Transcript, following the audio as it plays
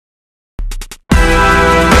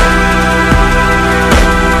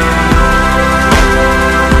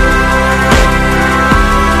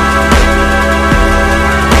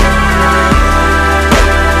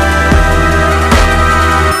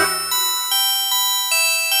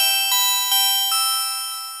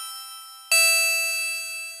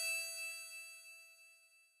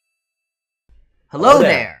Hello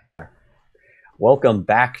there. Welcome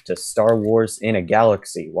back to Star Wars in a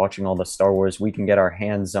Galaxy, watching all the Star Wars we can get our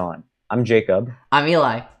hands on. I'm Jacob, I'm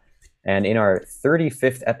Eli. and in our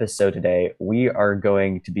 35th episode today, we are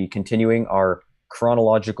going to be continuing our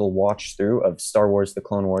chronological watch through of Star Wars The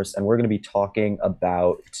Clone Wars, and we're going to be talking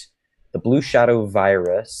about the Blue Shadow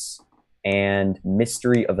virus and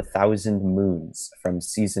Mystery of a Thousand Moons from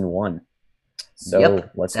Season 1. So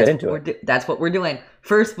let's get into it. That's what we're doing.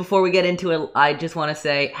 First, before we get into it, I just want to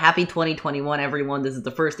say Happy 2021, everyone. This is the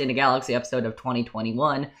first In a Galaxy episode of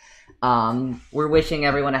 2021. We're wishing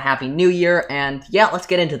everyone a Happy New Year, and yeah, let's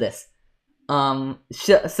get into this.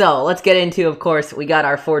 So let's get into, of course, we got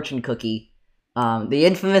our fortune cookie. The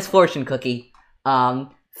infamous fortune cookie.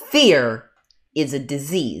 Fear is a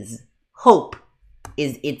disease. Hope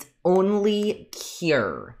is its only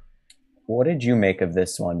cure. What did you make of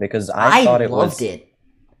this one? Because I thought it was... loved it.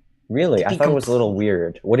 Really? I thought it was a little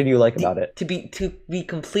weird. What did you like about it? To be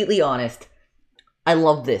completely honest, I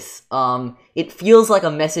love this. It feels like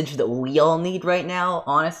a message that we all need right now,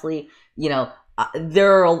 honestly. You know,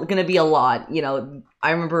 there are going to be a lot. You know,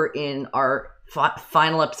 I remember in our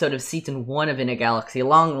final episode of Season 1 of In a Galaxy, a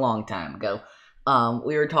long time ago,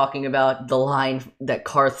 we were talking about the line that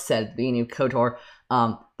Karth said, being KOTOR,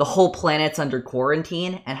 the whole planet's under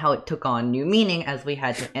quarantine, and how it took on new meaning as we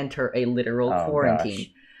had to enter a literal quarantine.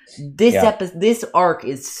 Gosh. This arc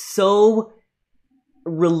is so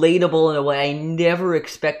relatable in a way I never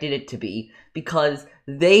expected it to be, because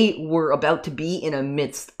they were about to be in the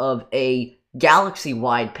midst of a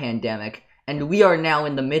galaxy-wide pandemic, and we are now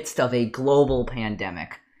in the midst of a global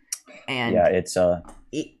pandemic. And yeah,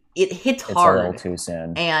 it hits hard. It's a little too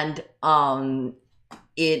soon. And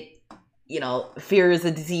you know, fear is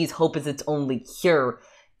a disease, hope is its only cure.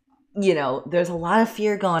 You know, there's a lot of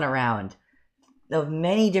fear going around of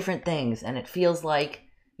many different things, and it feels like,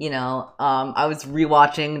 you know, I was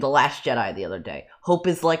rewatching The Last Jedi the other day. Hope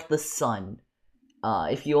is like the sun.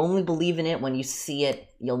 If you only believe in it when you see it,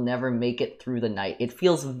 you'll never make it through the night. It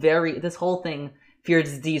feels this whole thing, fear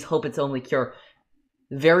is a disease, hope its only cure,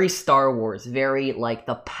 very Star Wars, very like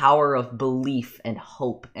the power of belief and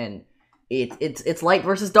hope, and it's light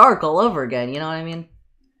versus dark all over again, you know what I mean?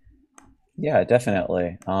 Yeah,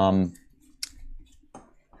 definitely.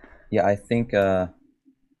 Yeah, I think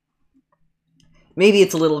maybe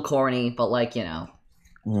it's a little corny, but like, you know.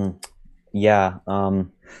 Yeah,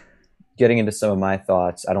 getting into some of my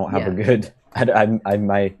thoughts, I don't have a good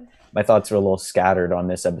my thoughts are a little scattered on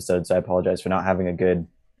this episode, so I apologize for not having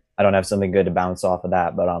I don't have something good to bounce off of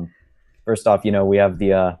that, but first off, you know, we have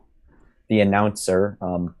the announcer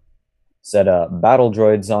said battle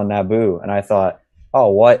droids on Naboo, and I thought, oh,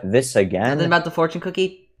 what, this again? Nothing about the fortune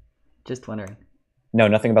cookie? Just wondering. No,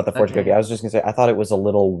 nothing about the fortune cookie. I was just gonna say I thought it was a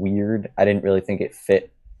little weird. I didn't really think it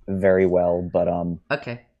fit very well, but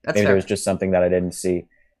okay, that's maybe fair. there was just something that I didn't see.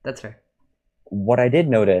 That's fair. What I did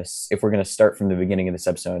notice, if we're gonna start from the beginning of this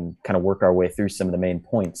episode and kind of work our way through some of the main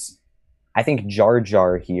points, I think Jar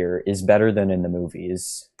Jar here is better than in the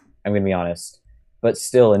movies. I'm gonna be honest. But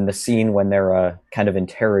still, in the scene when they're kind of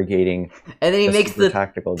interrogating, and then he makes the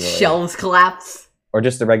tactical droid, shelves collapse, or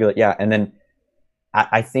just the regular, and then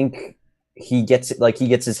I think he gets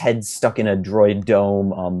his head stuck in a droid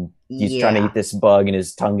dome. He's trying to eat this bug, and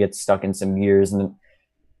his tongue gets stuck in some gears, and then,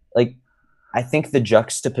 like, I think the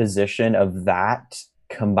juxtaposition of that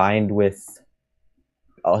combined with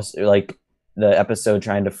us, like the episode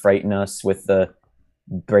trying to frighten us with the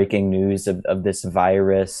breaking news of this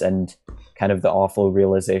virus, and kind of the awful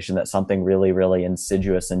realization that something really, really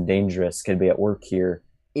insidious and dangerous could be at work here.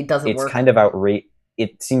 It doesn't work. It's kind of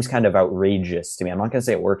it seems kind of outrageous to me. I'm not going to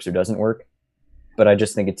say it works or doesn't work, but I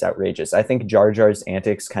just think it's outrageous. I think Jar Jar's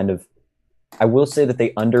antics I will say that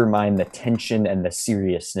they undermine the tension and the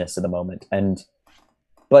seriousness of the moment.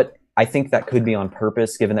 But I think that could be on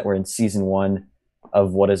purpose, given that we're in Season 1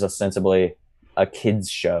 of what is ostensibly a kids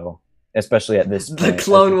show, especially at this point. The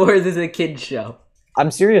Clone Wars is a kids show. I'm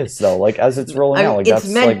serious though. Like, as it's rolling out, like, it's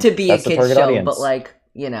meant to be a kids show, audience. But like,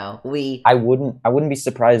 you know, I wouldn't be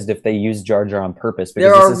surprised if they use Jar Jar on purpose,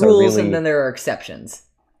 because there are rules and then there are exceptions.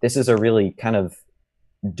 This is a really kind of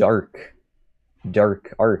dark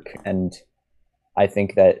arc, and I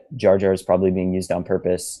think that Jar Jar is probably being used on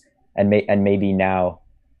purpose, and maybe now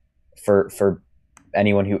for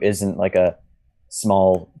anyone who isn't like a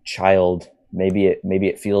small child, maybe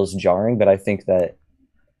it feels jarring, but I think that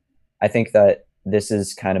this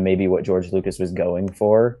is kind of maybe what George Lucas was going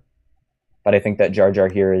for. But I think that Jar Jar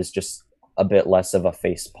here is just a bit less of a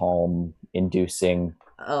facepalm inducing.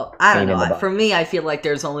 Oh, I don't know. For me, I feel like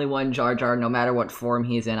there's only one Jar Jar, no matter what form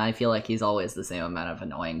he's in. I feel like he's always the same amount of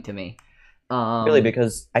annoying to me. Really,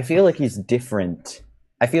 because I feel like he's different.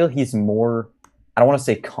 I feel he's more, I don't want to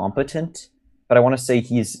say competent, but I want to say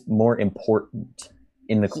he's more important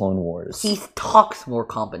in the Clone Wars. He talks more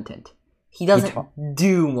competent. He doesn't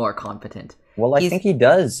do more competent. Well, I think he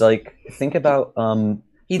does. Like, think about,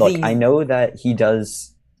 look, I know that he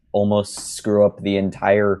does almost screw up the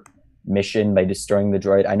entire mission by destroying the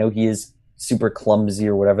droid. I know he is super clumsy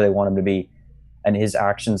or whatever they want him to be, and his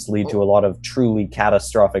actions lead to a lot of truly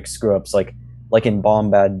catastrophic screw-ups. Like in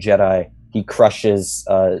Bombad Jedi, he crushes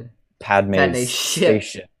Padme's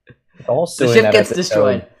spaceship. Also, the ship gets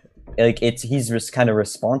destroyed. Like he's just kind of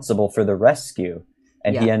responsible for the rescue,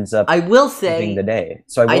 and he ends up. I will say saving the day.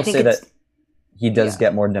 So I will say that he does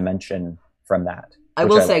get more dimension from that. I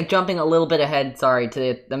will say, jumping a little bit ahead, sorry,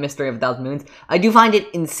 to the Mystery of a Thousand Moons, I do find it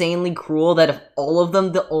insanely cruel that of all of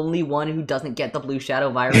them, the only one who doesn't get the Blue Shadow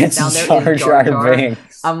virus down there is Jar Jar.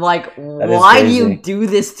 Binks. I'm like, why do you do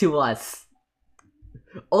this to us?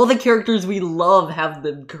 All the characters we love have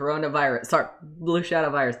the coronavirus, sorry, Blue Shadow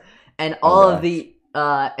virus, and all the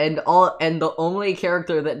the only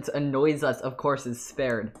character that annoys us, of course, is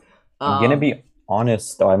spared. I'm gonna be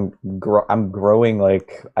honest, though, I'm growing.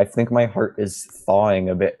 Like, I think my heart is thawing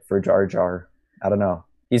a bit for Jar Jar. I don't know.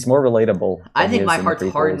 He's more relatable. I think my heart's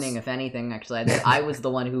hardening, if anything. Actually, I think I was the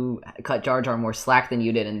one who cut Jar Jar more slack than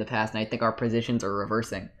you did in the past, and I think our positions are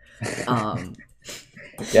reversing.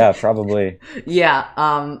 Yeah, probably. Yeah.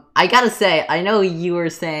 I gotta say, I know you were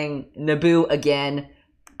saying Naboo again.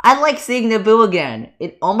 I like seeing Naboo again.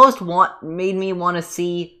 It almost made me want to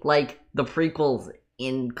see like the prequels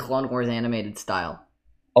in Clone Wars animated style.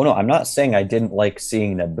 Oh no, I'm not saying I didn't like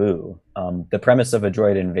seeing Naboo. The premise of a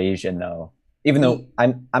droid invasion, though, even though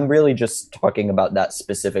I'm really just talking about that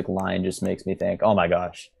specific line, just makes me think, oh my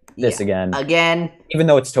gosh, this again. Even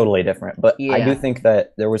though it's totally different, but I do think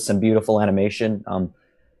that there was some beautiful animation.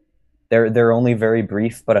 They're only very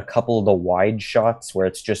brief, but a couple of the wide shots where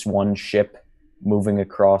it's just one ship moving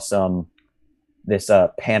across this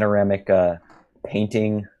panoramic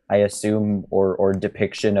painting, I assume, or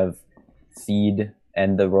depiction of Theed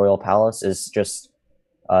and the Royal Palace is just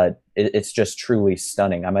it's just truly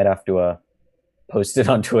stunning. I might have to post it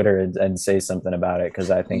on Twitter and say something about it,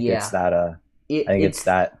 because I think it's that it's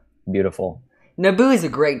that beautiful. Naboo is a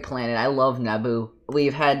great planet. I love Naboo.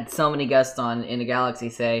 We've had so many guests on In a Galaxy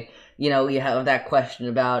say, you know, you have that question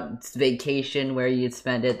about vacation, where you'd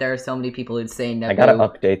spend it. There are so many people who'd say Naboo. I gotta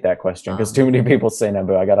update that question, because too many people say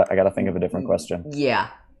Naboo. I gotta think of a different question. Yeah.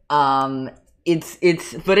 It's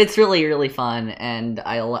really, really fun, and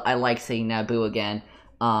I like seeing Naboo again.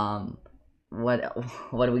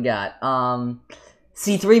 What do we got?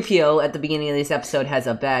 C-3PO at the beginning of this episode has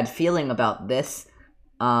a bad feeling about this,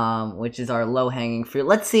 which is our low-hanging fruit.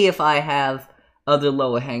 Let's see if I have other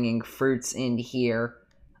low-hanging fruits in here.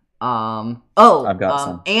 I've got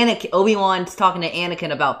some. Obi-Wan's talking to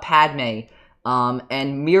Anakin about Padme,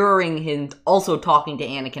 and mirroring him also talking to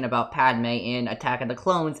Anakin about Padme in Attack of the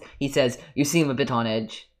Clones. He says, "You seem a bit on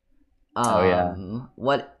edge."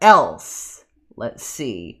 What else? Let's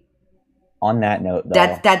see. On that note,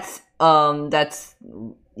 though, that's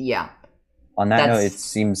yeah. On that note, it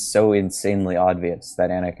seems so insanely obvious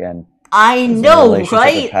that Anakin. I know,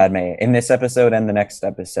 right? With Padme in this episode and the next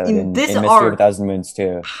episode, in Mystery of a Thousand Moons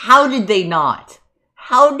too. How did they not?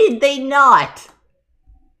 How did they not?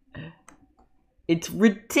 It's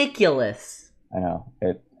ridiculous. I know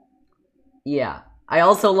it. Yeah, I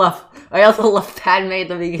also love Padme at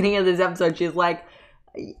the beginning of this episode. She's like,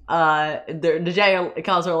 the Jedi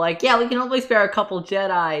Council are like, yeah, we can only spare a couple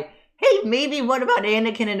Jedi. Hey, maybe what about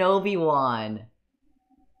Anakin and Obi-Wan?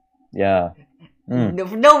 Yeah. No,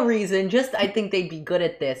 for no reason, just I think they'd be good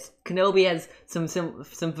at this. Kenobi has some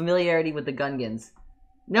familiarity with the Gungans.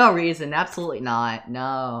 No reason, absolutely not.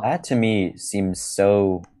 No. That to me seems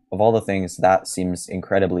so. Of all the things, that seems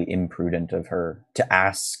incredibly imprudent of her to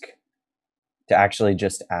actually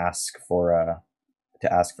just ask for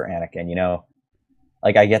Anakin. You know,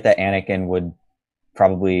 like, I get that Anakin would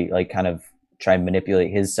probably like kind of try and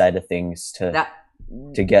manipulate his side of things to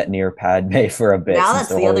get near Padme for a bit. Now that's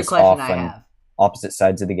the other question I have. Opposite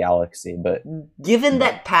sides of the galaxy, but given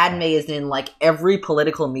that Padme is in like every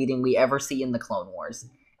political meeting we ever see in the Clone Wars,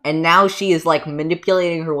 and now she is like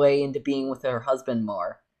manipulating her way into being with her husband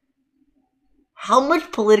more, how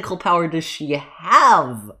much political power does she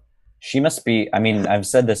have? She must be. I mean, I've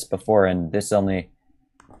said this before, and this only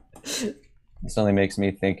makes me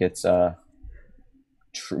think it's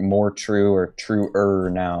more true or truer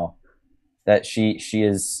now that she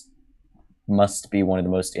must be one of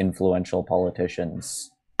the most influential politicians.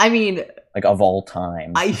 I mean, like, of all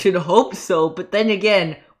time. I should hope so, but then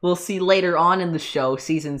again, we'll see later on in the show,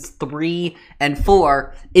 seasons 3 and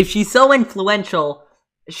 4, if she's so influential,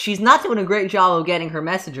 she's not doing a great job of getting her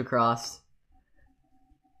message across.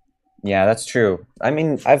 Yeah, that's true. I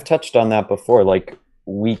mean, I've touched on that before. Like,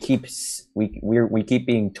 we keep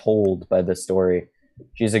being told by the story,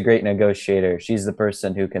 she's a great negotiator. She's the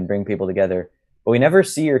person who can bring people together. But we never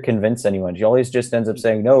see her convince anyone. She always just ends up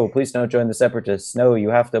saying, no, please don't join the Separatists. No, you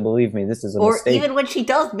have to believe me. This is a mistake. Or even when she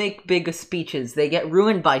does make big speeches, they get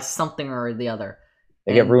ruined by something or the other.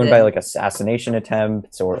 They get ruined by, like, assassination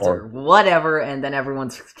attempts or whatever, and then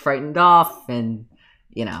everyone's frightened off, and,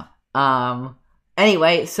 you know.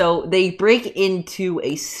 Anyway, so they break into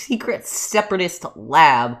a secret Separatist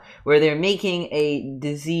lab where they're making a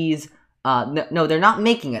disease... no, they're not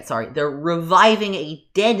making it, sorry. They're reviving a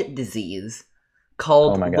dead disease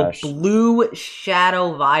called the Blue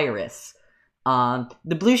Shadow Virus.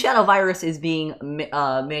 The Blue Shadow Virus is being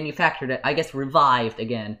manufactured, I guess revived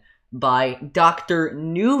again, by Dr.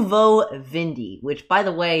 Nuvo Vindi, which, by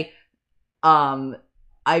the way, when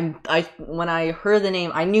I heard the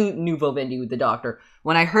name, I knew Nuvo Vindi, the doctor.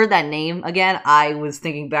 When I heard that name again, I was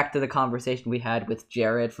thinking back to the conversation we had with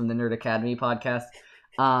Jared from the Nerd Academy podcast.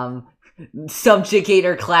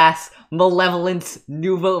 Subjugator class, Malevolence,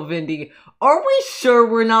 Nuvo Vindi. Are we sure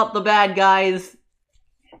we're not the bad guys?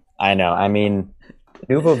 I know. I mean,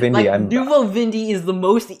 Nuvo Vindi. Nuvo Vindi is the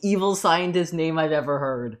most evil scientist name I've ever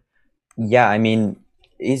heard. Yeah, I mean,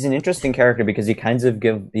 he's an interesting character because he kind of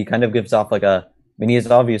gives off like a. I mean, he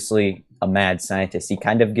is obviously a mad scientist. He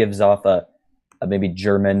kind of gives off a maybe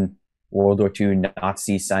German World War II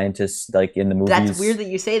Nazi scientist, like in the movies. That's weird that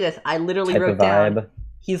you say this. I literally wrote down.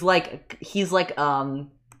 He's like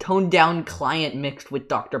toned down Client mixed with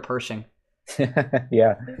Dr. Pershing.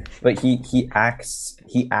 Yeah, but he acts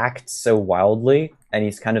so wildly, and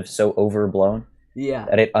he's kind of so overblown. Yeah,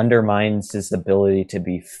 that it undermines his ability to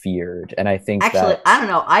be feared. And I think I don't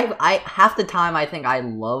know. I half the time I think I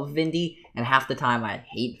love Vindi, and half the time I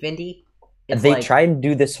hate Vindi. They try and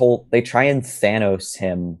do this whole. They try and Thanos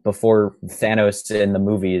him before Thanos in the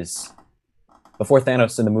movies. Before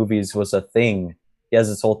Thanos in the movies was a thing. He has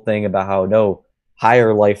this whole thing about how no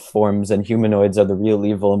higher life forms and humanoids are the real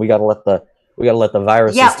evil, and we gotta let the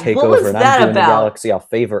viruses take over. And I'm doing the galaxy a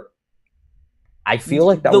favor. I feel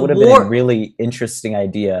like that would have been a really interesting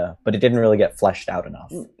idea, but it didn't really get fleshed out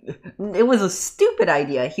enough. It was a stupid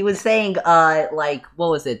idea. He was saying, what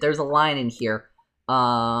was it? There's a line in here.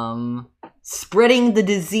 Spreading the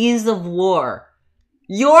disease of war.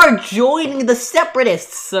 You're joining the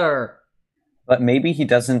Separatists, sir. But maybe he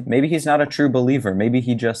doesn't. Maybe he's not a true believer. Maybe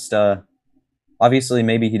he just, obviously,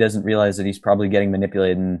 maybe he doesn't realize that he's probably getting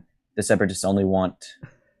manipulated, and the Separatists only want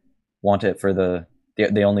it for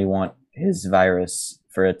they only want his virus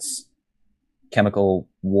for its chemical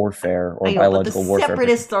warfare or biological warfare. The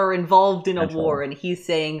Separatists are involved in a war, and he's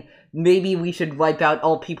saying maybe we should wipe out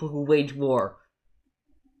all people who wage war.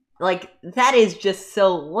 Like, that is just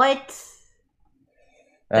so what?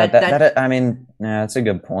 I mean, that's a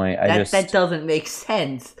good point. That doesn't make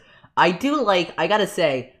sense. I gotta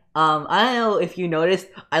say, I don't know if you noticed,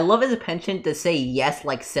 I love his penchant to say yes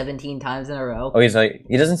like 17 times in a row. Oh, he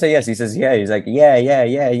doesn't say yes, he says yeah. He's like, yeah. Yeah,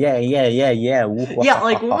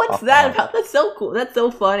 like, what's that about? That's so cool. That's so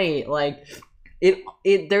funny. Like,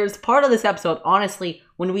 there's part of this episode, honestly,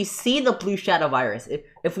 when we see the Blue Shadow Virus,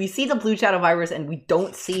 if we see the Blue Shadow Virus and we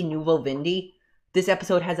don't see Nuvo Vindi, this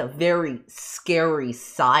episode has a very scary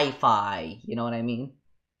sci-fi, you know what I mean?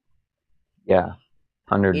 Yeah.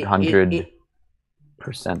 100%.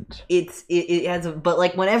 It has but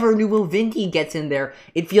like whenever Nuvo Vindi gets in there,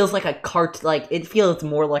 it feels like it feels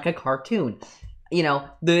more like a cartoon. You know,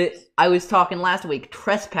 I was talking last week,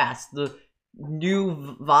 Trespass, the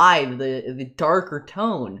new vibe, the darker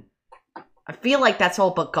tone. I feel like that's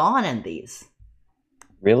all but gone in these.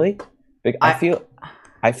 Really? I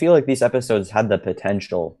feel like these episodes had the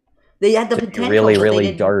potential. They had the potential. Really,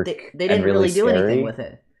 really dark. They didn't really do anything with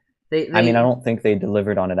it. I mean, I don't think they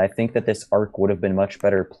delivered on it. I think that this arc would have been much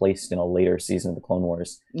better placed in a later season of the Clone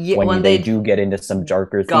Wars, when they do get into some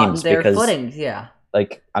darker themes. Their footings, yeah.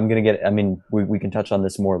 Like, I mean, we can touch on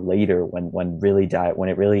this more later when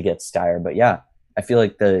it really gets dire. But yeah, I feel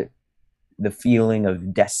like the feeling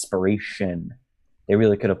of desperation, they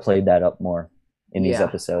really could have played that up more in these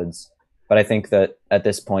episodes. But I think that at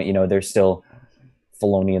this point, you know, they're still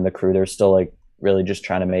Filoni and the crew. They're still like really just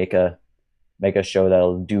trying to make a show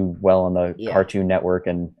that'll do well on the Cartoon Network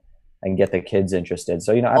and get the kids interested.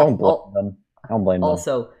 So, you know, I don't blame them.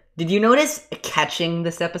 Also, did you notice catching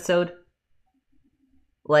this episode?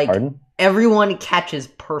 Like, Pardon? Everyone catches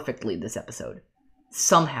perfectly this episode.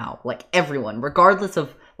 Somehow. Like, everyone. Regardless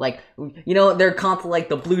of, Like, they're constantly, like,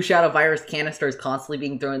 the blue shadow virus canister is constantly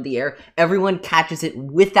being thrown in the air. Everyone catches it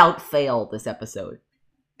without fail this episode.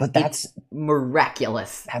 But that's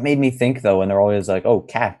miraculous. That made me think, though, and they're always like, "Oh,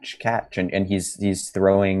 catch!" And he's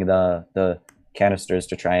throwing the canisters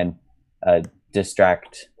to try and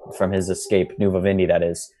distract from his escape, Nuva Vindi, that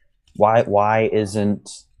is. Why isn't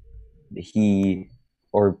he,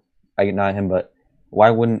 or not him, but why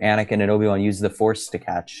wouldn't Anakin and Obi-Wan use the Force to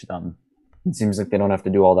catch them? It seems like they don't have to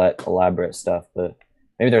do all that elaborate stuff, but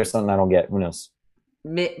maybe there's something I don't get. Who knows?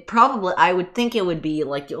 Probably, I would think it would be,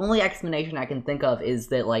 like, the only explanation I can think of is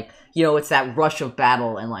that, like, it's that rush of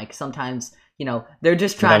battle, and, like, sometimes, they're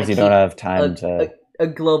just trying to keep don't have time to a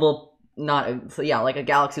global, like a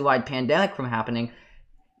galaxy-wide pandemic from happening.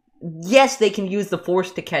 Yes, they can use the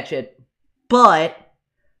Force to catch it, but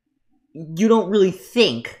you don't really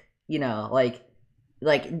think, like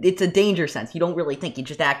it's a danger sense. You don't really think, you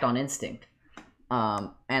just act on instinct.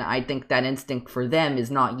 And I think that instinct for them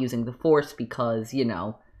is not using the Force because,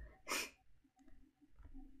 the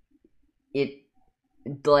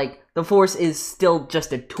Force is still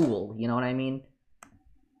just a tool, you know what I mean?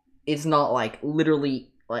 It's not, like,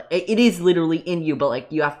 literally, like, it is literally in you, but, like,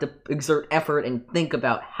 you have to exert effort and think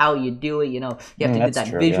about how you do it, you have to do that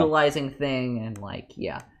visualizing thing, and, like,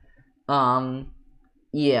 yeah.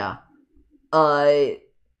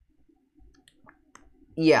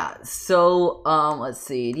 Yeah, so, let's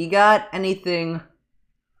see. Do you got anything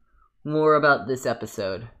more about this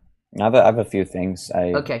episode? I have a few things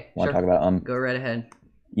I want to talk about. Go right ahead.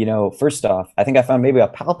 First off, I think I found maybe a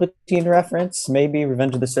Palpatine reference, maybe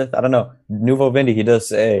Revenge of the Sith. I don't know. Nuva Vindi, he does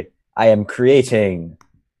say, "I am creating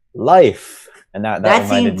life," and that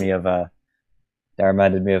reminded me of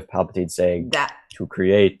Palpatine saying that to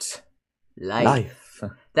create life.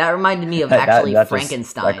 That reminded me of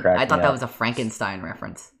Frankenstein. I thought that was a Frankenstein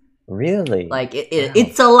reference. Really? Like,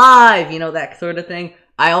 it's alive, that sort of thing.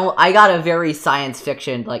 I got a very science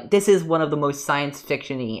fiction, like, this is one of the most science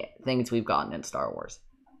fiction-y things we've gotten in Star Wars.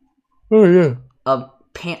 Oh, yeah.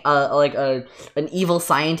 An evil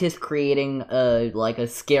scientist creating, a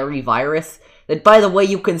scary virus. That, by the way,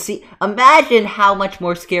 you can see. Imagine how much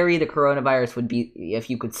more scary the coronavirus would be if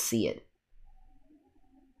you could see it.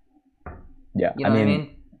 Yeah, you know what I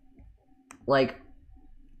mean? Like,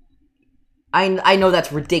 I know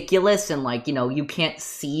that's ridiculous, and, like, you can't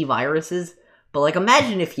see viruses, but, like,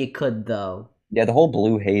 imagine if you could, though. Yeah, the whole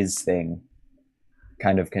blue haze thing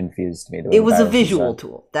kind of confused me. It was a visual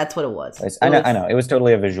tool. That's what it was. I know. It was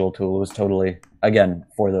totally a visual tool. It was totally, again,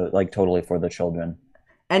 totally for the children.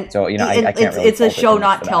 And so, I can't really. It's a show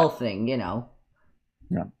not tell thing, No.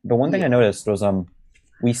 The one thing I noticed was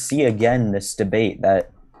we see again this debate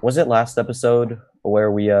that. Was it last episode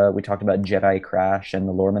where we talked about Jedi Crash and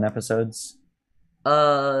the Lorman episodes?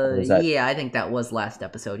 Yeah, I think that was last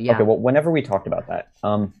episode. Yeah. Okay, well, whenever we talked about that,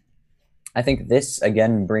 I think this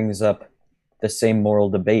again brings up the same moral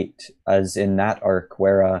debate as in that arc,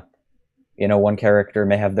 where one character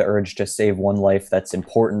may have the urge to save one life that's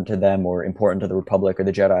important to them or important to the Republic or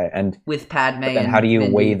the Jedi, and with Padme. And how do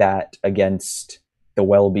you weigh that against the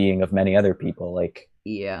well-being of many other people? Like,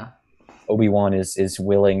 yeah. Obi-Wan is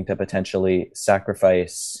willing to potentially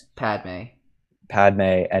sacrifice Padme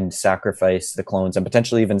and sacrifice the clones and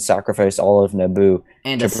potentially even sacrifice all of Naboo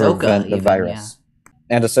and to Ahsoka, prevent the virus.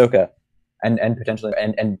 Yeah. And Ahsoka. And potentially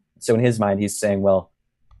and so in his mind he's saying, well,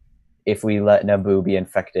 if we let Naboo be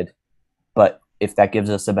infected, but if that gives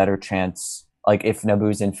us a better chance, like if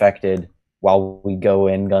Naboo's infected while we go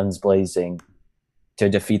in guns blazing to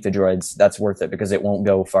defeat the droids, that's worth it because it won't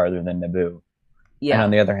go farther than Naboo. Yeah. And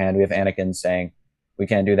on the other hand, we have Anakin saying, we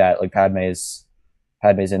can't do that. Like, Padme's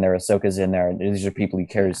in there, Ahsoka's in there. These are people he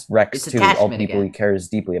cares. Rex, too. All people he cares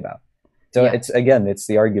deeply about. So it's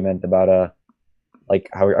the argument about,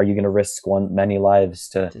 how are you going to risk many lives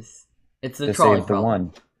to save the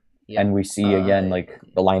one? Yeah. And we see, again,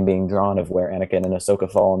 the line being drawn of where Anakin and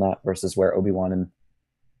Ahsoka fall on that versus where Obi-Wan and,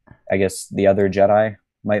 I guess, the other Jedi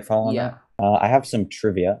might fall on that. I have some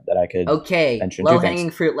trivia that I could mention. Low-hanging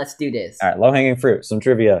fruit. Let's do this. All right, low-hanging fruit. Some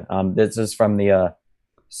trivia. This is from the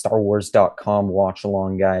StarWars.com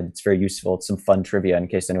watch-along guide. It's very useful. It's some fun trivia in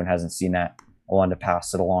case anyone hasn't seen that. I wanted to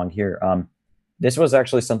pass it along here. This was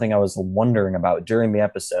actually something I was wondering about during the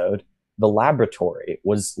episode. The laboratory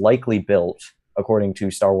was likely built, according to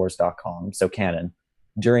StarWars.com, so canon,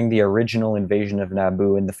 during the original invasion of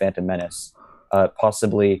Naboo in The Phantom Menace,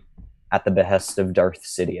 possibly at the behest of Darth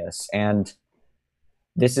Sidious. And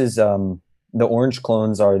this is, the orange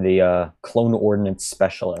clones are the clone ordnance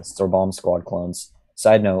specialists, or bomb squad clones.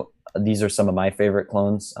 Side note, these are some of my favorite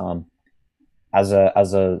clones. As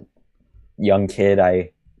a young kid,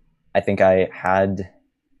 I think I had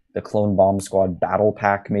the Clone Bomb Squad battle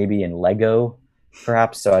pack maybe in Lego,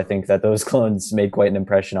 perhaps. So I think that those clones made quite an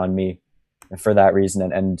impression on me for that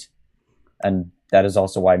reason, and that is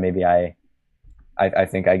also why maybe I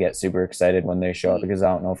think I get super excited when they show up, because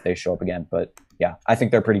I don't know if they show up again. But yeah, I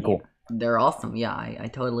think they're pretty cool. They're awesome. Yeah, I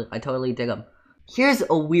totally dig them. Here's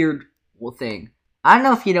a weird thing. I don't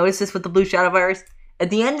know if you noticed this with the Blue Shadow Virus. At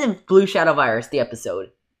the end of Blue Shadow Virus, the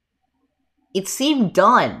episode, it seemed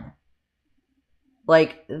done.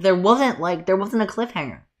 Like there wasn't a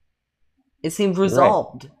cliffhanger. It seemed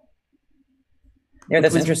resolved. Right. Yeah,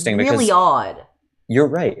 that's interesting. Really because odd. You're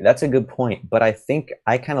right. That's a good point. But I think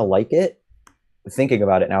I kind of like it, thinking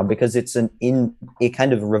about it now, because it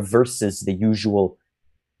kind of reverses the usual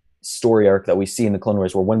story arc that we see in the Clone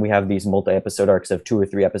Wars, where when we have these multi-episode arcs of 2 or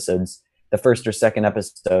 3 episodes, the first or second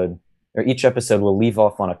episode, or each episode, will leave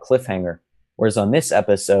off on a cliffhanger. Whereas on this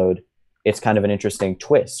episode, it's kind of an interesting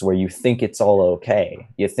twist where you think it's all okay,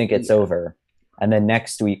 you think it's over, and then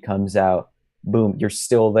next week comes out, boom, you're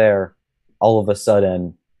still there. All of a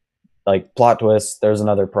sudden, like, plot twist, there's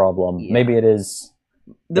another problem. Yeah. Maybe it is.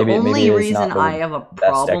 The only reason I have a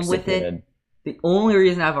problem with it, the only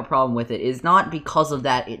reason I have a problem with it is not because of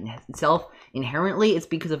that in itself inherently. It's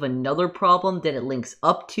because of another problem that it links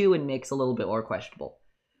up to and makes a little bit more questionable.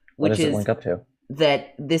 What does it link up to?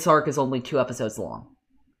 That this arc is only 2 episodes long.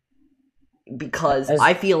 Because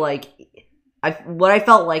I feel like what I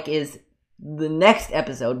felt like is the next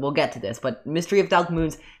episode, we'll get to this, but Mystery of Thousand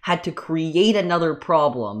Moons had to create another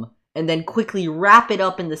problem and then quickly wrap it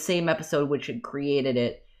up in the same episode which had created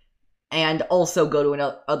it, and also go to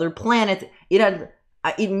another planet.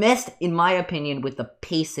 It messed, in my opinion, with the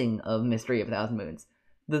pacing of Mystery of Thousand Moons.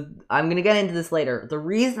 I'm gonna get into this later. The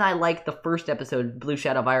reason I like the first episode, Blue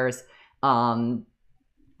Shadow Virus,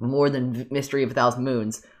 more than Mystery of Thousand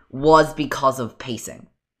Moons, was because of pacing.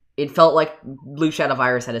 It felt like Blue Shadow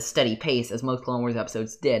Virus had a steady pace, as most Clone Wars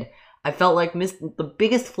episodes did. I felt like the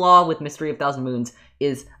biggest flaw with Mystery of Thousand Moons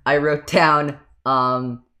is I wrote down, I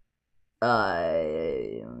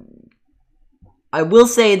will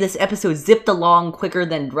say this episode zipped along quicker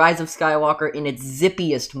than Rise of Skywalker in its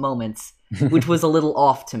zippiest moments, which was a little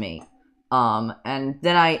off to me. And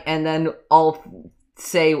then I'll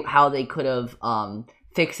say how they could have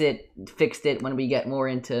fixed it when we get more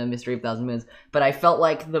into Mystery of Thousand Moons. But I felt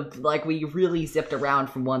like we really zipped around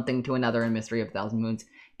from one thing to another in Mystery of Thousand Moons,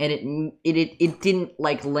 and it didn't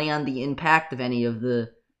like land the impact of any of the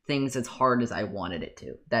things as hard as I wanted it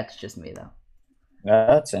to. That's just me, though.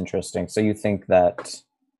 That's interesting. So you think that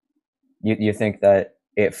you think that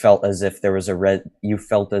it felt as if there was you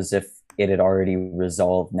felt as if it had already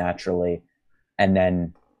resolved naturally, and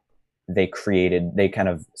then they kind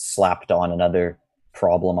of slapped on another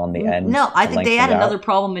problem on the end. No, I think they had another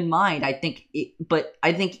problem in mind. I think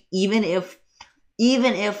even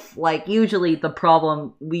if like usually the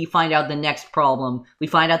problem, we find out the next problem, we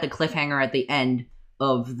find out the cliffhanger at the end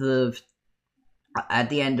of the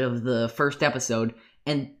first episode,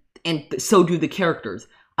 and so do the characters.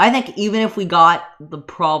 I think even if we got the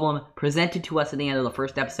problem presented to us at the end of the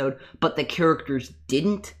first episode, but the characters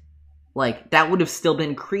didn't, like, that would have still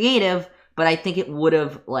been creative, but I think it would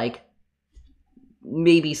have, like,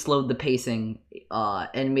 maybe slowed the pacing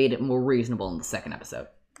and made it more reasonable in the second episode.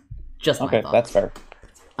 Just my thoughts. Okay, that's fair.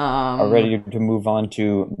 Are ready to move on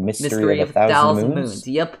to Mystery of a Thousand Moons?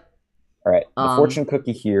 Yep. All right. The fortune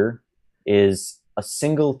cookie here is a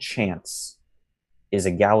single chance is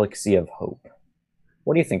a galaxy of hope.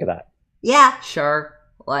 What do you think of that? Yeah, sure.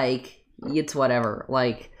 Like, it's whatever.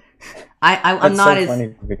 Like, I'm not so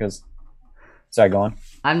funny because. Sorry, go on.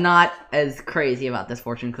 I'm not as crazy about this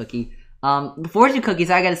fortune cookie. The fortune cookies,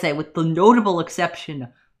 I gotta say, with the notable exception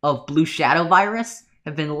of Blue Shadow Virus,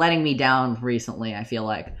 have been letting me down recently. I feel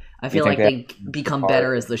like they become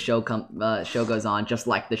better as the show goes on, just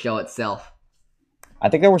like the show itself. I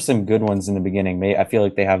think there were some good ones in the beginning. I feel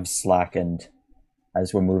like they have slackened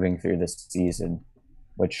as we're moving through this season,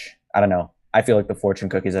 which, I don't know. I feel like the fortune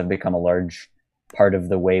cookies have become a large part of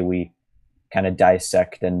the way we kind of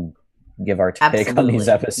dissect and give our take on these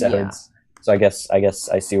episodes. Yeah. So I guess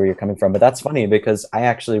I see where you're coming from. But that's funny because I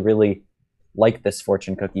actually really like this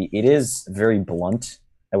fortune cookie. It is very blunt,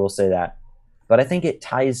 I will say that. But I think it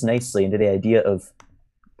ties nicely into the idea of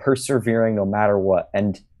persevering no matter what.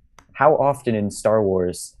 And how often in Star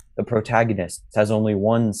Wars the protagonist has only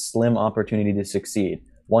one slim opportunity to succeed,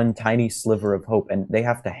 one tiny sliver of hope, and they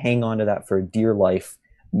have to hang on to that for dear life,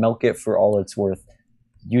 milk it for all it's worth,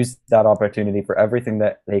 use that opportunity for everything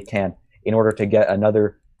that they can in order to get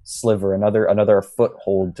another sliver, another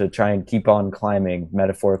foothold to try and keep on climbing,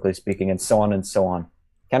 metaphorically speaking, and so on and so on.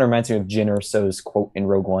 Kind of reminds me of Jyn Erso's quote in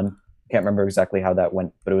Rogue One, can't remember exactly how that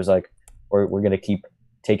went, but it was like, we're gonna keep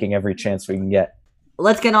taking every chance we can get.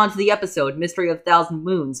 Let's get on to the episode, Mystery of Thousand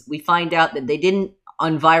Moons. We find out that they didn't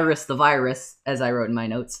unvirus the virus, as I wrote in my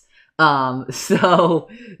notes. So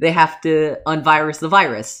they have to unvirus the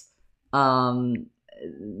virus. I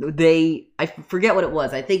forget what it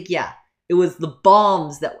was. I think, it was the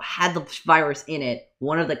bombs that had the virus in it.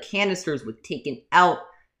 One of the canisters was taken out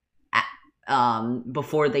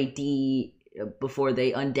before they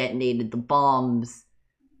undetonated the bombs.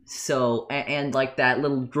 So, and like that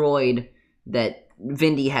little droid that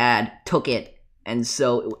Vindy had took it, and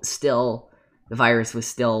so it was still, the virus was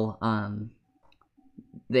still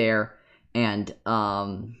there, and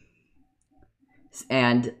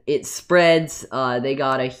it spreads. They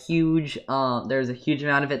got a huge there's a huge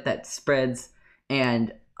amount of it that spreads,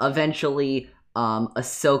 and eventually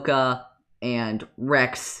Ahsoka and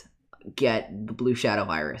Rex get the Blue Shadow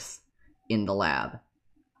virus in the lab,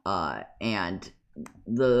 and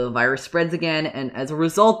the virus spreads again, and as a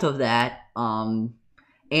result of that,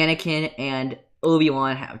 Anakin and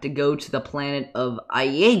Obi-Wan have to go to the planet of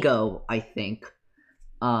Iago, I think.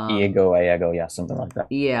 Iago, yeah, something like that.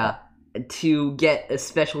 Yeah, to get a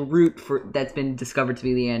special route that's been discovered to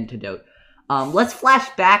be the antidote. Let's flash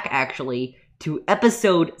back, actually, to this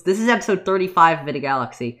is episode 35 of In a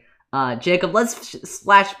Galaxy. Jacob, let's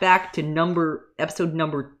flash back to episode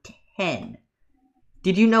number 10.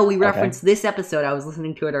 Did you know we referenced this episode? I was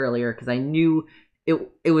listening to it earlier because I knew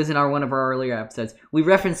it was in one of our earlier episodes. We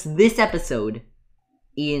referenced this episode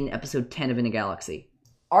in episode 10 of In a Galaxy.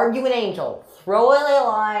 Argue an angel, throw in a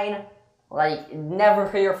line, like, never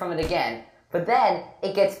hear from it again. But then,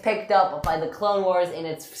 it gets picked up by the Clone Wars in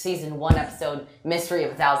its season 1 episode, Mystery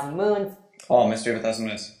of a Thousand Moons. Oh, Mystery of a Thousand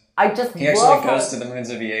Moons. He actually goes to the moons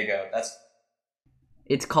of Iago.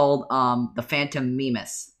 It's called, the Phantom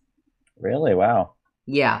Mimus. Really? Wow.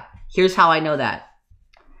 Yeah. Here's how I know that.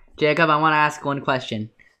 Jacob, I want to ask one question.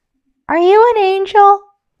 Are you an angel?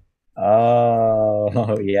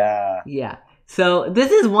 Oh, yeah. Yeah. So,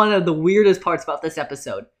 this is one of the weirdest parts about this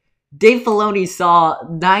episode. Dave Filoni saw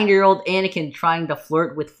 9-year-old Anakin trying to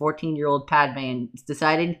flirt with 14-year-old Padme and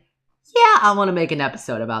decided, I want to make an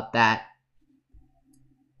episode about that.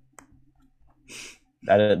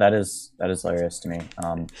 That is hilarious to me.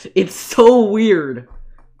 It's so weird.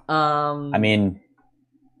 I mean,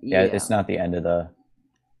 it's not the end of the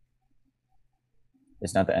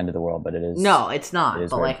world, but it is. No, it's not.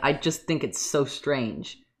 But weird. I just think it's so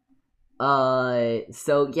strange. So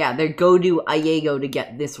they go to Iago to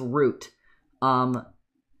get this route.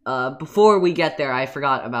 Before we get there, I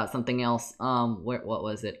forgot about something else. What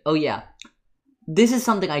was it? Oh yeah, this is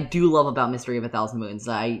something I do love about Mystery of a Thousand Moons.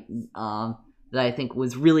 That I think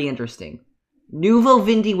was really interesting. Nuvo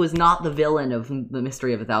Vindy was not the villain of the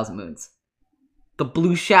Mystery of a Thousand Moons. The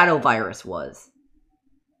Blue Shadow virus was.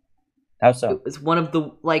 How so? It was one of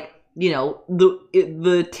the,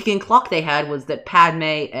 the ticking clock they had was that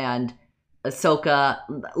Padme and Ahsoka,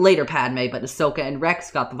 later Padme, but Ahsoka and Rex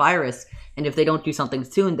got the virus, and if they don't do something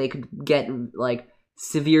soon, they could get,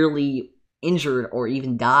 severely injured or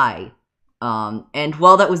even die. And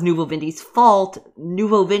while that was Nuvo Vindy's fault,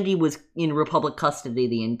 Nuvo Vindy was in Republic custody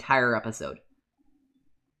the entire episode.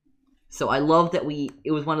 So I love that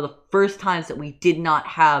it was one of the first times that we did not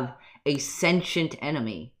have a sentient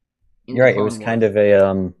enemy. You're right, it was kind of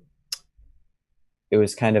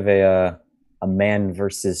a man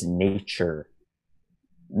versus nature.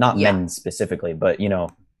 Not men specifically, but,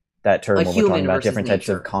 that term when we're talking about different types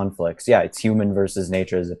of conflicts. Yeah, it's human versus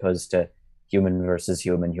nature as opposed to human versus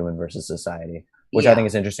human versus society. Which I think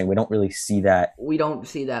is interesting. We don't really see that. We don't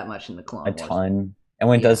see that much in the Clone Wars. A ton. And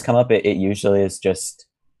when it does come up, it usually is just...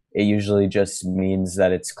 It usually just means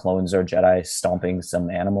that it's clones or Jedi stomping some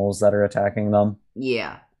animals that are attacking them.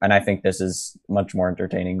 Yeah. And I think this is much more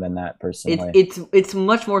entertaining than that, personally. It's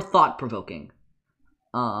much more thought-provoking.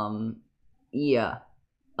 Yeah.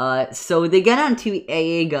 So they get onto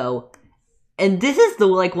Iago, and this is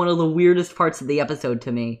one of the weirdest parts of the episode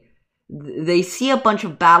to me. They see a bunch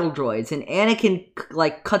of battle droids, and Anakin,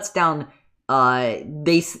 cuts down...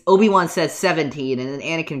 Obi-Wan says 17, and then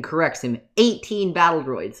Anakin corrects him, 18 battle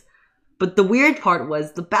droids. But the weird part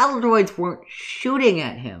was, the battle droids weren't shooting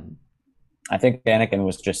at him. I think Anakin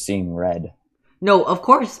was just seeing red. No, of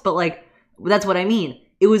course, but that's what I mean.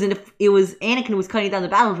 It was Anakin was cutting down the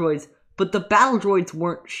battle droids, but the battle droids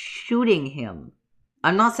weren't shooting him.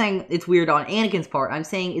 I'm not saying it's weird on Anakin's part, I'm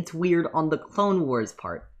saying it's weird on the Clone Wars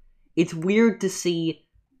part. It's weird to see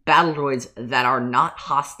battle droids that are not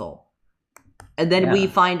hostile. And then we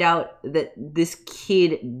find out that this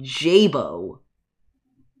kid, Jabo,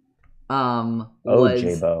 Was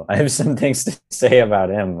Jabo. I have some things to say about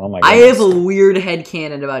him. Oh my god. I have a weird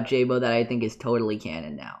headcanon about Jabo that I think is totally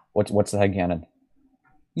canon now. What's the headcanon?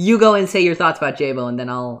 You go and say your thoughts about Jabo, and then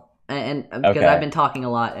I'll because Okay. I've been talking a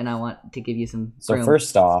lot, and I want to give you some. So room.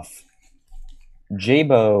 first off,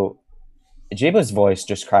 Jabo's voice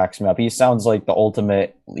just cracks me up. He sounds like the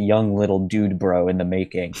ultimate young little dude bro in the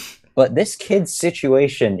making. But this kid's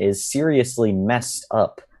situation is seriously messed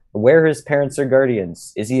up. Where his parents or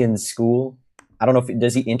guardians? Is he in school? I don't know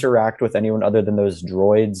does he interact with anyone other than those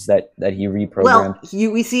droids that he reprogrammed?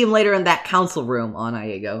 Well, we see him later in that council room on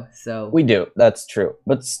Iago, so We do. That's true.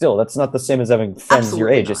 But still, that's not the same as having friends your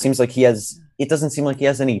Absolutely age. not. It seems like it doesn't seem like he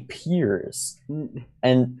has any peers.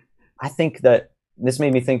 And I think that this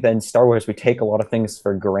made me think that in Star Wars we take a lot of things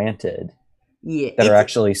for granted that are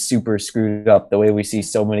actually super screwed up. The way we see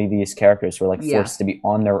so many of these characters who are forced to be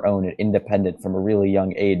on their own and independent from a really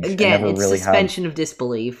young age. Again, and never it's really suspension of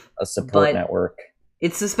disbelief. A support network.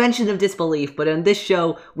 It's suspension of disbelief, but in this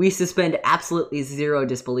show, we suspend absolutely zero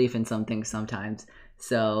disbelief in some things sometimes.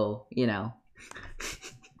 So,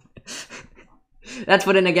 that's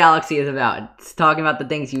what In a Galaxy is about. It's talking about the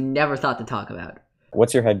things you never thought to talk about.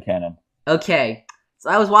 What's your headcanon? Okay, so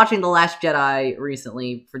I was watching The Last Jedi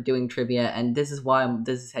recently for doing trivia, and this is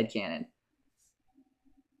headcanon.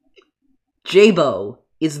 Jabo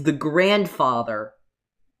is the grandfather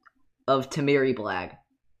of Temiri Blag.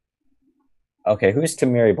 Okay, who's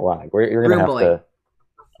Temiri Blag? You're gonna Broom have to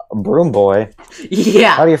Broom Boy.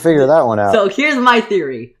 Yeah. How do you figure that one out? So here's my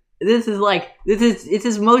theory. This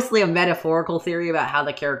is mostly a metaphorical theory about how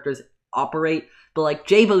the characters operate, but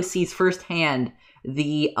Jabo sees firsthand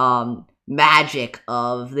the magic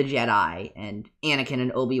of the Jedi and Anakin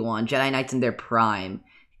and Obi-Wan, Jedi Knights in their prime,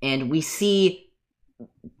 and we see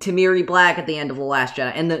Temiri Blag at the end of The Last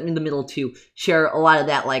Jedi, and in the middle too, share a lot of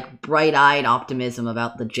that bright-eyed optimism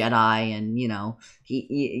about the Jedi, and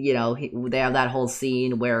they have that whole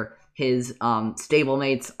scene where his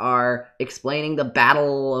stablemates are explaining the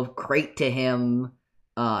Battle of Crate to him,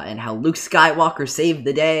 and how Luke Skywalker saved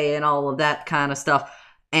the day, and all of that kind of stuff.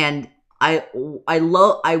 And I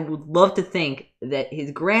would love to think that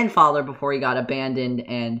his grandfather, before he got abandoned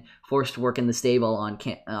and forced to work in the stable on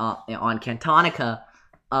Cantonica,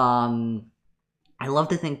 I love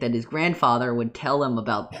to think that his grandfather would tell him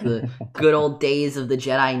about the good old days of the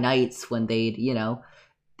Jedi Knights when they'd,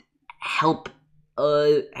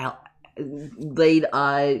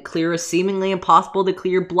 they'd clear a seemingly impossible to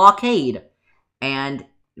clear blockade and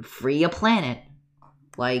free a planet.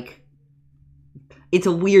 It's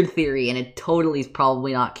a weird theory, and it totally is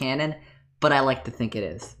probably not canon, but I like to think it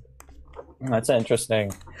is. That's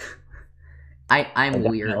interesting. I'm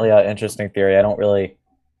weird. Definitely an interesting theory. I don't really...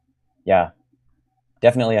 Yeah.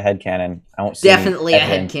 Definitely a headcanon. I don't see Definitely a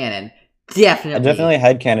headcanon. Definitely a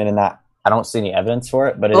headcanon in that I don't see any evidence for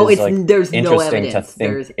it, but there's no interesting evidence. to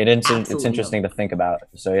think. It's interesting to think about.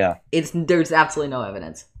 So yeah. There's absolutely no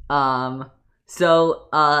evidence.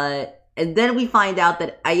 And then we find out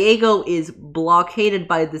that Iago is blockaded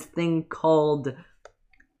by this thing called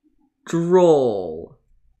Droll.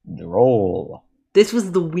 Droll. This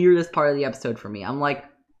was the weirdest part of the episode for me. I'm like,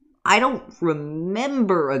 I don't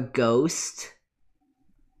remember a ghost.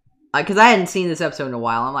 Because I hadn't seen this episode in a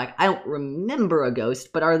while. I'm like, I don't remember a ghost,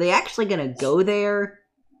 but are they actually going to go there?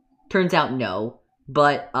 Turns out no.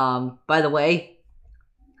 But, by the way,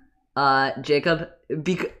 Jacob,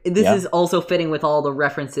 this is also fitting with all the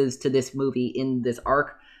references to this movie in this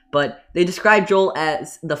arc, but they describe Joel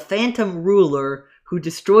as the Phantom Ruler who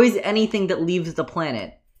destroys anything that leaves the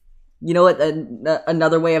planet. You know what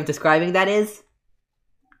another way of describing that is?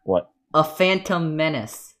 What? A Phantom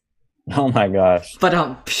Menace. Oh my gosh.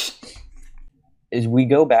 But is we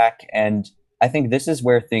go back, and I think this is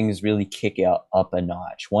where things really kick up a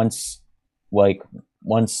notch. Once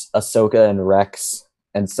Ahsoka and Rex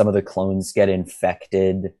and some of the clones get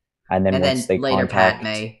infected, and then later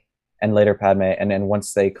Padme, and then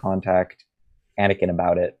once they contact Anakin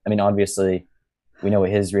about it, I mean, obviously, we know what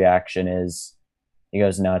his reaction is. He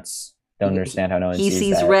goes nuts. Don't understand how no one sees that.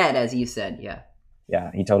 He sees red, as you said, yeah.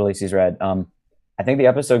 Yeah, he totally sees red. I think the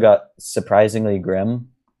episode got surprisingly grim,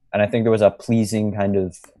 and I think there was a pleasing kind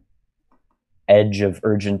of edge of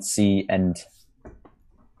urgency and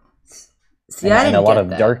a lot of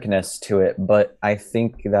darkness to it. But I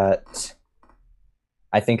think that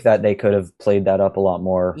they could have played that up a lot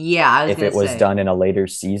more. Yeah, if it was done in a later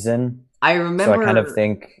season. I remember. So I kind of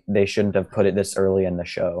think they shouldn't have put it this early in the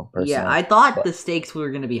show. Personally. Yeah, I thought the stakes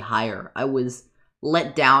were going to be higher. I was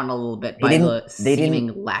let down a little bit by the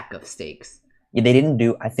seeming lack of stakes. Yeah, they didn't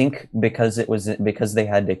do. I think because they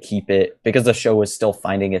had to keep it, because the show was still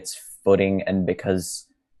finding its footing, and because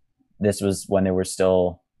this was when they were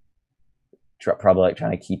still probably like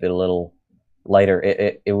trying to keep it a little lighter.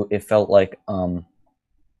 It felt like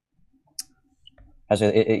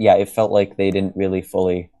it felt like they didn't really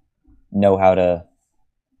fully know how to,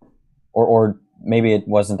 or maybe it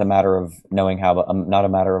wasn't a matter of knowing how, but not a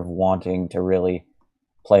matter of wanting to really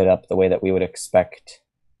play it up the way that we would expect,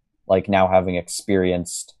 like now having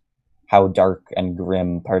experienced how dark and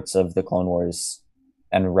grim parts of the Clone Wars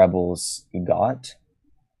and Rebels got.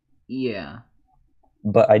 Yeah.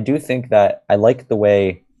 But I do think that I like the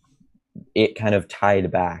way it kind of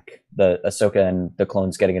tied back, the Ahsoka and the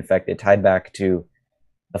clones getting infected, tied back to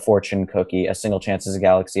the fortune cookie, a single chance is a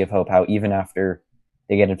galaxy of hope, how even after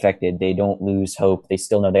they get infected, they don't lose hope. They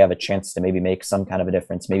still know they have a chance to maybe make some kind of a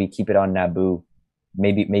difference, maybe keep it on Naboo,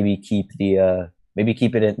 maybe keep the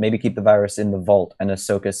virus in the vault. And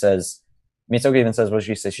Ahsoka says, Ahsoka even says what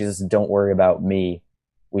she says, she says, don't worry about me.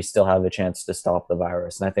 We still have a chance to stop the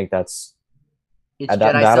virus. And I think that's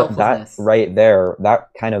that right there,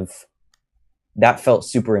 that felt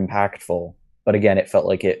super impactful. But again, it felt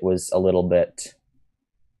like it was a little bit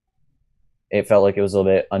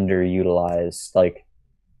underutilized. Like,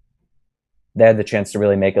 they had the chance to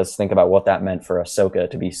really make us think about what that meant for Ahsoka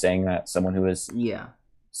to be saying that, someone who is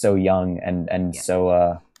so young and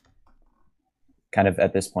so kind of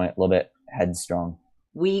at this point a little bit headstrong.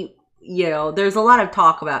 There's a lot of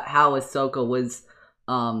talk about how Ahsoka was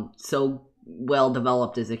so well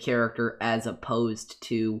developed as a character as opposed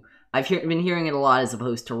to, I've been hearing it a lot as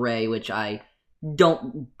opposed to Rey, which I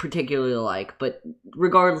don't particularly like. But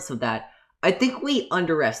regardless of that, I think we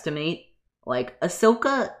underestimate, like,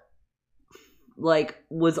 Ahsoka, like,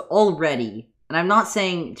 was already, and I'm not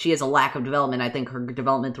saying she has a lack of development. I think her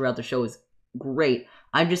development throughout the show is great.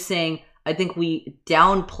 I'm just saying I think we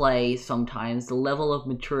downplay sometimes the level of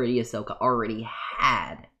maturity Ahsoka already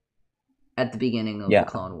had at the beginning of the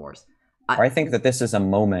Clone Wars. I think that this is a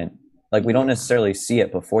moment, like, we don't necessarily see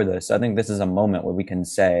it before this. I think this is a moment where we can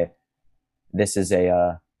say, this is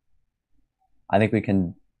I think we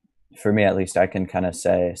can, for me at least, I can kind of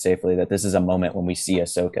say safely that this is a moment when we see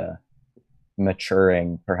Ahsoka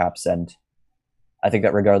maturing, perhaps. And I think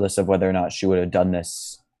that regardless of whether or not she would have done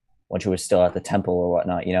this when she was still at the temple or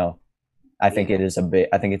whatnot, I think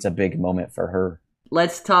it's a big moment for her.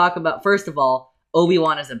 Let's talk about, first of all,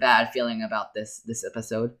 Obi-Wan has a bad feeling about this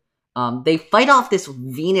episode. They fight off this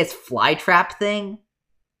Venus flytrap thing.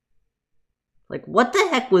 Like, what the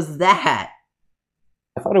heck was that?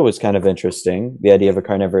 I thought it was kind of interesting, the idea of a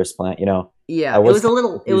carnivorous plant, Yeah, it was a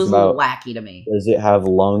little wacky to me. Does it have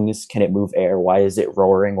lungs? Can it move air? Why is it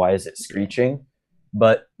roaring? Why is it screeching?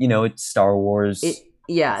 But, it's Star Wars. It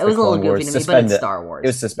was a little goofy to me, but it's Star Wars. It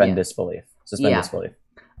was suspend disbelief. Disbelief.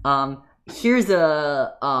 Here's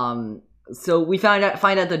a so we find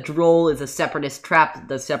out the droll is a separatist trap.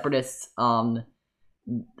 The separatists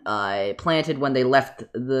planted when they left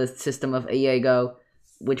the system of Iago,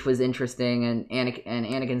 which was interesting. And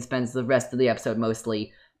Anakin spends the rest of the episode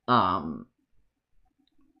mostly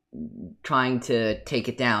trying to take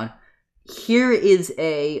it down. Here's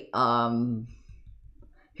a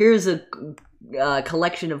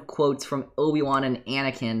collection of quotes from Obi-Wan and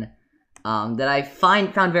Anakin that I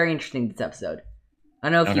found very interesting this episode. I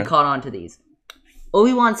don't know if you caught on to these.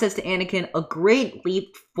 Obi-Wan says to Anakin, a great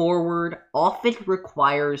leap forward often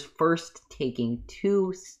requires first taking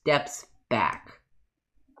 2 steps back.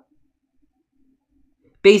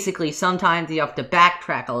 Basically, sometimes you have to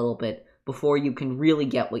backtrack a little bit before you can really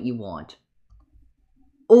get what you want.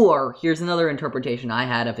 Or, here's another interpretation I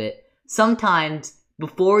had of it. Sometimes,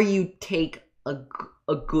 before you take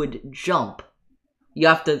a good jump, you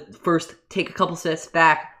have to first take a couple steps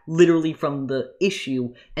back, literally from the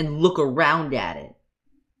issue, and look around at it.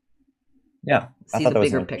 Yeah, see the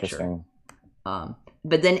bigger picture.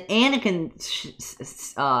 But then Anakin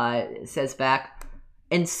says back,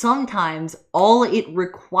 and sometimes all it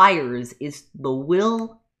requires is the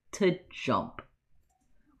will to jump.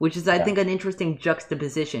 Which is, I think, an interesting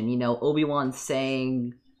juxtaposition. Obi-Wan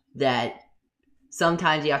saying that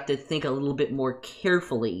sometimes you have to think a little bit more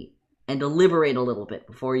carefully and deliberate a little bit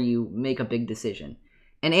before you make a big decision.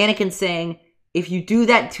 And Anakin saying, if you do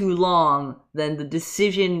that too long, then the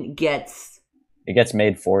decision gets... It gets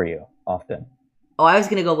made for you, often. Oh, I was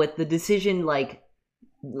going to go with the decision, like,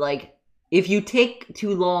 if you take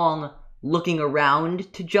too long looking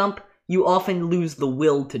around to jump, you often lose the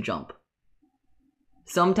will to jump.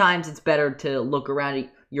 Sometimes it's better to look around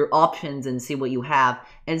at your options and see what you have.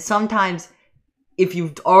 And sometimes, if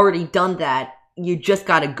you've already done that, you just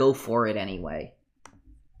gotta go for it anyway.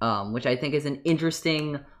 Which I think is an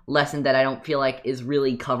interesting lesson that I don't feel like is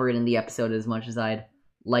really covered in the episode as much as I'd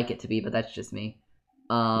like it to be, but that's just me.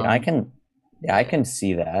 I can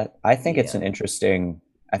see that. I think it's an interesting.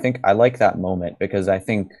 I think I like that moment because I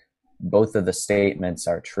think both of the statements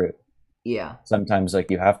are true. Yeah. Sometimes like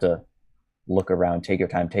you have to look around, take your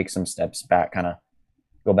time, take some steps back, kind of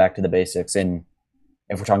go back to the basics. And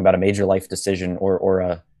if we're talking about a major life decision or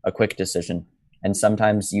a quick decision, and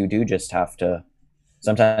sometimes you do just have to.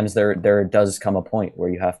 Sometimes there does come a point where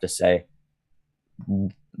you have to say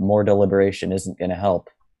more deliberation isn't going to help.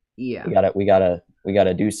 Yeah. We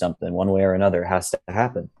gotta do something one way or another. It has to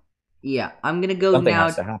happen. Yeah, I'm gonna go Something now.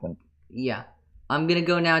 has to happen. Yeah, I'm gonna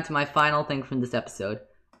go now to my final thing from this episode.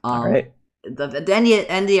 All right. At the end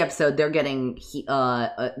of the episode, they're getting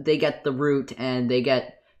they get the root and they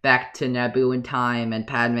get back to Naboo in time, and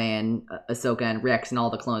Padme and Ahsoka and Rex and all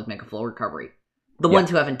the clones make a full recovery. The ones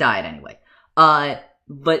who haven't died anyway.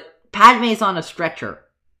 But Padme's on a stretcher.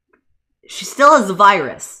 She still has the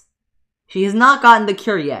virus. She has not gotten the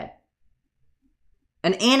cure yet.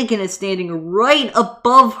 And Anakin is standing right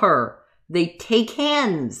above her. They take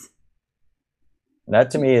hands. That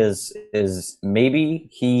to me is maybe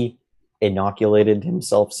he inoculated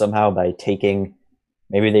himself somehow by taking.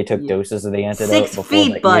 Maybe they took doses of the antidote. 6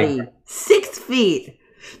 feet, buddy. 6 feet.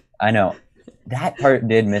 I know. That part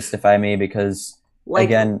did mystify me because,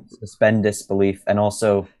 again, suspend disbelief, and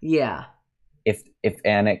also, if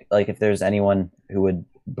Anakin, if there's anyone who would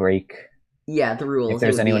break. Yeah, the rules. If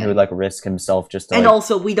there's anyone who would risk himself just to, and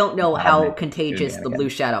also we don't know how contagious the blue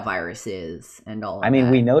shadow virus is, and all. I mean,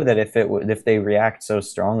 we know that if they react so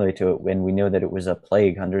strongly to it, when we know that it was a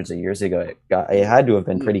plague hundreds of years ago, it had to have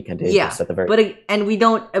been pretty contagious at the very. But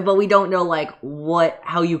we don't know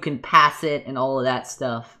how you can pass it and all of that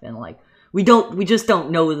stuff, and we just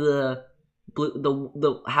don't know the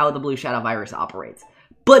how the blue shadow virus operates.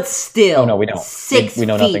 But still, no, we don't. 6 we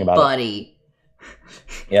know feet, nothing about buddy. It.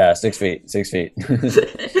 Yeah, 6 feet. 6 feet.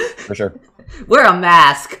 For sure. Wear a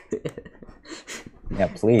mask. Yeah,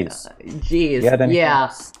 please.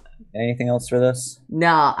 Jeez. Anything else for this?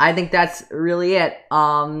 No, I think that's really it.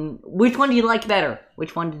 Which one do you like better?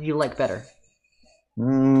 Which one did you like better?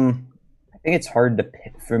 I think it's hard to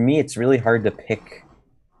pick. For me, it's really hard to pick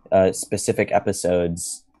specific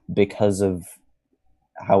episodes because of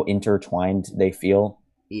how intertwined they feel.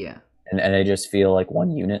 Yeah. And they just feel like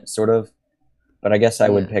one unit, sort of. But I guess I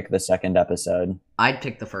would pick the second episode. I'd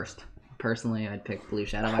pick the first. Personally, I'd pick Blue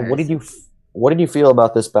Shadow Virus. What did you feel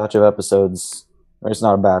about this batch of episodes? Or it's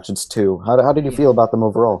not a batch, it's 2. How did you feel about them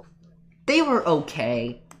overall? They were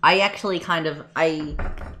okay. I actually I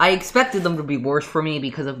expected them to be worse for me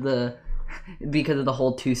because of the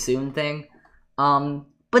whole too soon thing.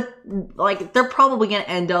 But they're probably gonna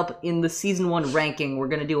end up in the season 1 ranking. We're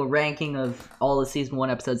gonna do a ranking of all the season 1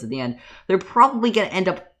 episodes at the end. They're probably gonna end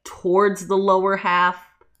up towards the lower half,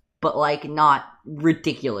 but not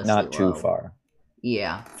ridiculously not too low. far.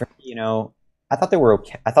 Yeah. I thought they were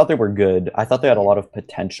okay. I thought they were good. I thought they had a lot of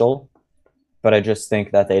potential, but I just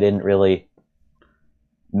think that they didn't really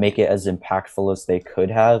make it as impactful as they could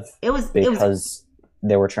have. Because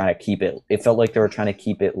they were trying to keep it. It felt like they were trying to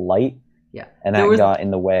keep it light. Yeah, and that got in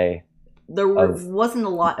the way. There wasn't a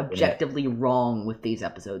lot objectively wrong with these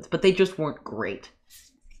episodes, but they just weren't great.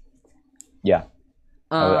 Yeah.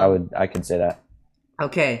 I could say that.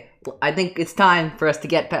 Okay, well, I think it's time for us to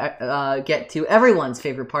get to everyone's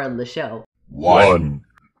favorite part of the show.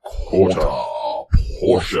 1/4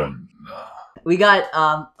 portion. We got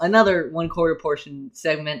another 1/4 portion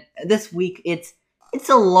segment. This week, it's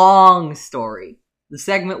a long story. The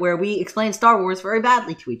segment where we explain Star Wars very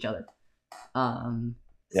badly to each other. Do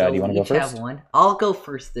you want to go first? Have one. I'll go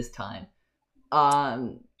first this time.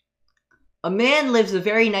 A man lives a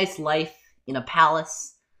very nice life in a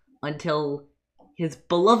palace until his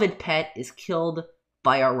beloved pet is killed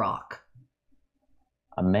by a rock.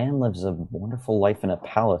 A man lives a wonderful life in a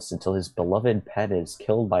palace until his beloved pet is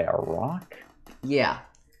killed by a rock? Yeah.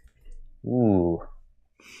 Ooh.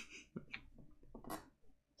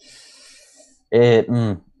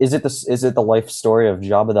 Is it the life story of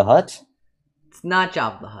Jabba the Hutt? It's not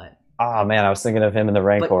Jabba the Hutt. Ah, man, I was thinking of him in the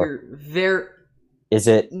Rancor.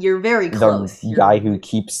 You're very close. The guy who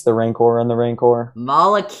keeps the Rancor in the Rancor?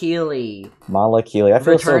 Mala Keely. I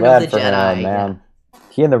feel so bad for him, man. Yeah.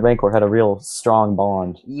 He and the Rancor had a real strong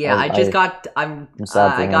bond. Yeah, I got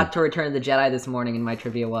to Return of the Jedi this morning in my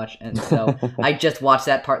trivia watch, and so I just watched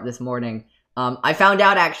that part this morning. I found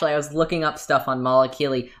out, actually, I was looking up stuff on Mala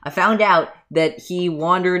Keely. I found out that he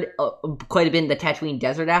wandered quite a bit in the Tatooine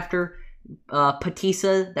Desert after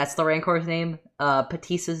Patissa, that's the Rancor's name,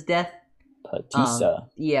 Patissa's death. Patissa.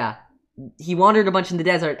 Yeah. He wandered a bunch in the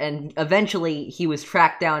desert, and eventually he was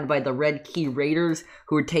tracked down by the Red Key Raiders,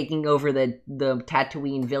 who were taking over the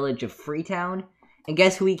Tatooine village of Freetown. And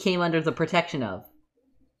guess who he came under the protection of?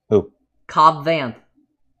 Who? Cobb Vanth.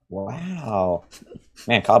 Wow.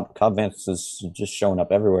 Man, Cobb Vanth is just showing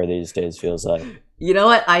up everywhere these days, feels like. You know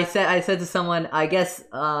what? I said to someone, I guess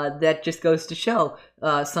that just goes to show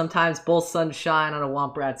sometimes both suns shine on a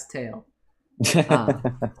womp rat's tail. So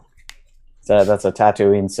that's a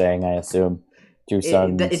Tatooine saying, I assume. Two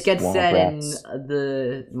suns, it gets said rats. in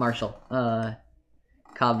the Marshall.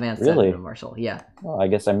 Cobb Vanth said Really? in the Marshall, yeah. Oh, I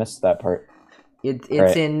guess I missed that part. It's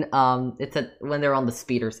right. in when they're on the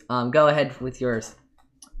speeders. Go ahead with yours.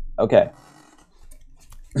 Okay.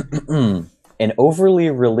 An overly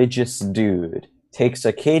religious dude takes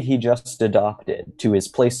a kid he just adopted to his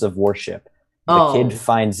place of worship. The kid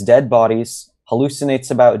finds dead bodies,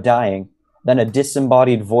 hallucinates about dying, then a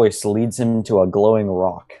disembodied voice leads him to a glowing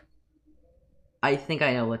rock. I think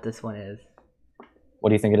I know what this one is. What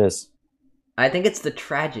do you think it is? I think it's The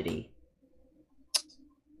Tragedy.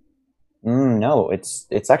 No,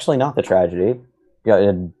 it's actually not The Tragedy.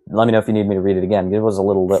 Yeah, let me know if you need me to read it again. It was a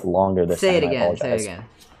little bit longer this time. Say it again.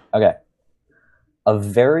 Okay. A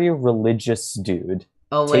very religious dude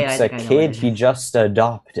takes a kid he just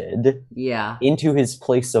adopted into his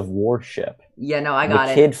place of worship. Yeah, no, I got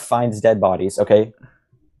it. The kid finds dead bodies, okay?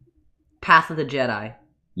 Path of the Jedi.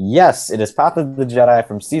 Yes, it is Path of the Jedi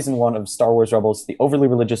from Season 1 of Star Wars Rebels. The overly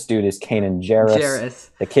religious dude is Kanan Jarrus.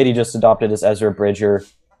 The kid he just adopted is Ezra Bridger.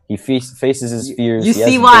 He faces his fears. You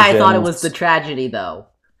see why I thought it was The Tragedy, though.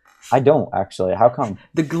 I don't, actually. How come?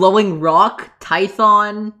 The glowing rock,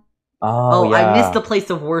 Tython. Oh, yeah. I missed the place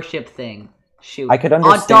of worship thing. Shoot. I could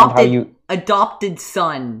understand how you... Adopted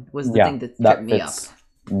son was the thing that tripped me up.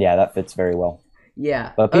 Yeah, that fits very well.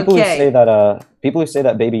 Yeah. But people who say that people who say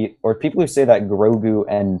that Grogu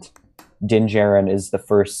and Din Djarin is the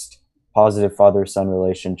first positive father-son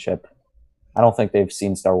relationship, I don't think they've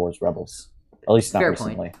seen Star Wars Rebels. At least not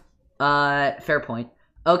recently. Fair point.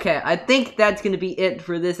 Okay, I think that's going to be it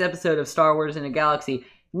for this episode of Star Wars in a Galaxy.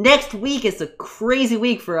 Next week is a crazy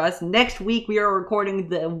week for us. Next week we are recording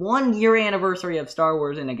the 1-year anniversary of Star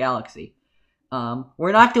Wars in a Galaxy.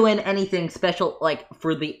 We're not doing anything special, like,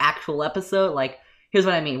 for the actual episode. Like, here's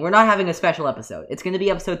what I mean. We're not having a special episode. It's going to be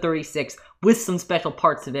episode 36 with some special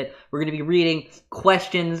parts of it. We're going to be reading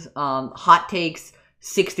questions, hot takes,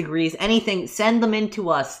 6 degrees, anything. Send them in to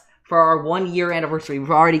us for our 1-year anniversary.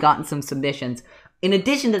 We've already gotten some submissions. In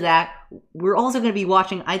addition to that, we're also going to be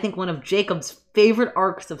watching, I think, one of Jacob's favorite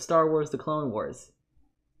arcs of Star Wars, The Clone Wars.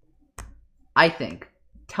 I think.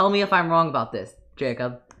 Tell me if I'm wrong about this,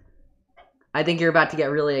 Jacob. I think you're about to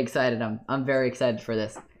get really excited. I'm very excited for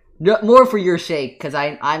this. More for your sake, because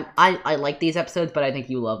I like these episodes, but I think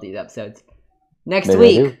you love these episodes. Next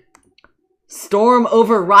week, Storm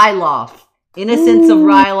over Ryloth, Innocence of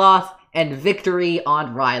Ryloth, and Victory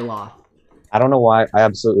on Ryloth. I don't know why. I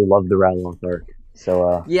absolutely love the Ryloth arc.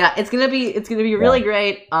 So yeah, it's gonna be really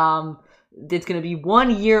great. It's gonna be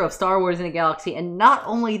 1 year of Star Wars in a Galaxy, and not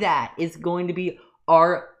only that, it's going to be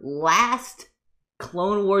our last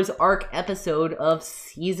Clone Wars arc episode of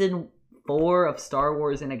Season 4 of Star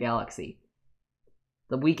Wars in a Galaxy.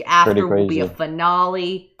 The week after will be a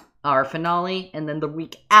finale, and then the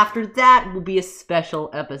week after that will be a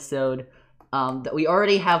special episode that we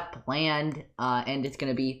already have planned, and it's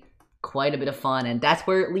gonna be quite a bit of fun, and that's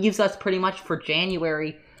where it leaves us pretty much for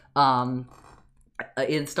January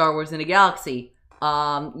in Star Wars in a Galaxy.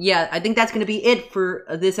 Yeah, I think that's going to be it for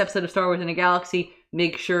this episode of Star Wars in a Galaxy.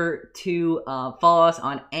 Make sure to follow us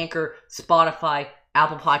on Anchor, Spotify,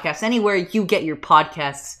 Apple Podcasts, anywhere you get your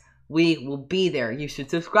podcasts. We will be there. You should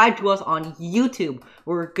subscribe to us on YouTube.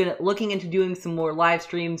 We're looking into doing some more live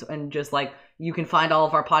streams, and just like you can find all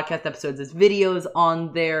of our podcast episodes as videos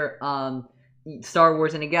on there. Star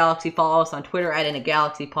Wars in a Galaxy. Follow us on Twitter at In a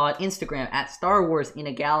Galaxy Pod, Instagram at Star Wars in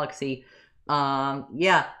a Galaxy.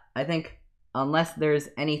 Yeah, I think unless there's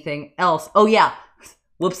anything else. Oh yeah,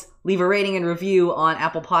 leave a rating and review on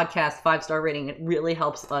Apple Podcasts, 5-star rating. It really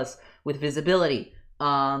helps us with visibility.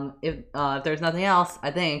 If there's nothing else,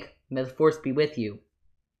 I think may the Force be with you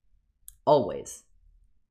always.